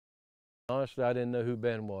Honestly, I didn't know who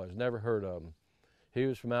Ben was, never heard of him. He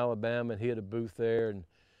was from Alabama, and he had a booth there, and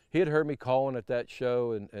he had heard me calling at that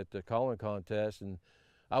show and at the calling contest, and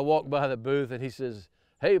I walked by the booth, and he says,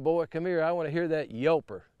 "Hey, boy, come here. I want to hear that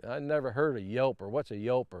yelper." I never heard a yelper. What's a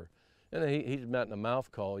yelper? And then he's meant a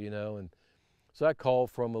mouth call, you know, and so I called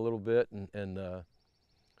for him a little bit, and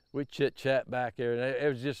we chit-chat back there, and it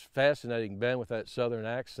was just fascinating, Ben, with that southern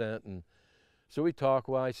accent. And so we talked.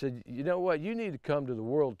 Well, I said, "You know what? You need to come to the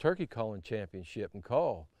World Turkey Calling Championship and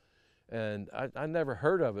call." And I never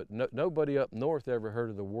heard of it. No, nobody up north ever heard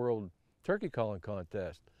of the World Turkey Calling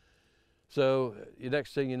Contest. So the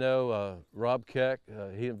next thing you know, Rob Keck,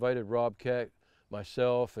 he invited Rob Keck,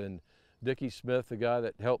 myself, and Dickie Smith, the guy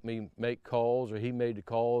that helped me make calls, or he made the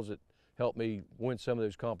calls that helped me win some of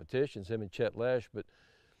those competitions, him and Chet Lesh. But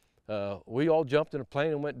we all jumped in a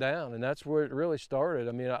plane and went down, and that's where it really started.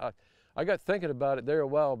 I mean, I got thinking about it there a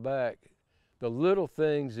while back, the little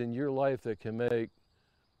things in your life that can make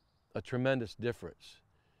a tremendous difference.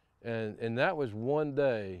 And that was one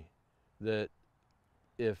day that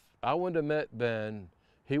if I wouldn't have met Ben,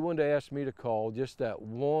 he wouldn't have asked me to call, just that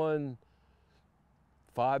one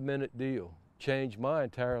 5-minute deal changed my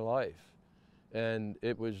entire life. And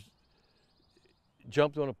it was,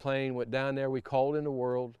 jumped on a plane, went down there, we called in the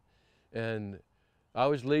world, and I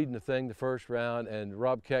was leading the thing the first round, and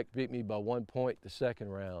Rob Keck beat me by 1 point the second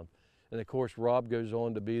round. And of course, Rob goes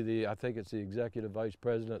on to be the, I think it's the executive vice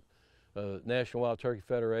president of National Wild Turkey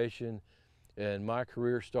Federation. And my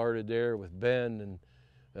career started there with Ben,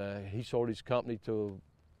 and he sold his company to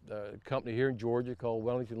a company here in Georgia called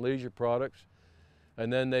Wellington Leisure Products.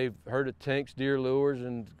 And then they've heard of Tinks Deer Lures,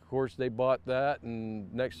 and of course they bought that,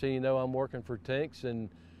 and next thing you know, I'm working for Tinks, and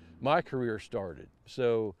my career started.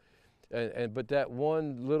 So, but that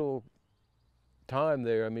one little time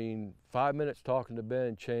there, I mean, 5 minutes talking to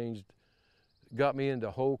Ben changed, got me into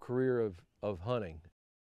a whole career of hunting.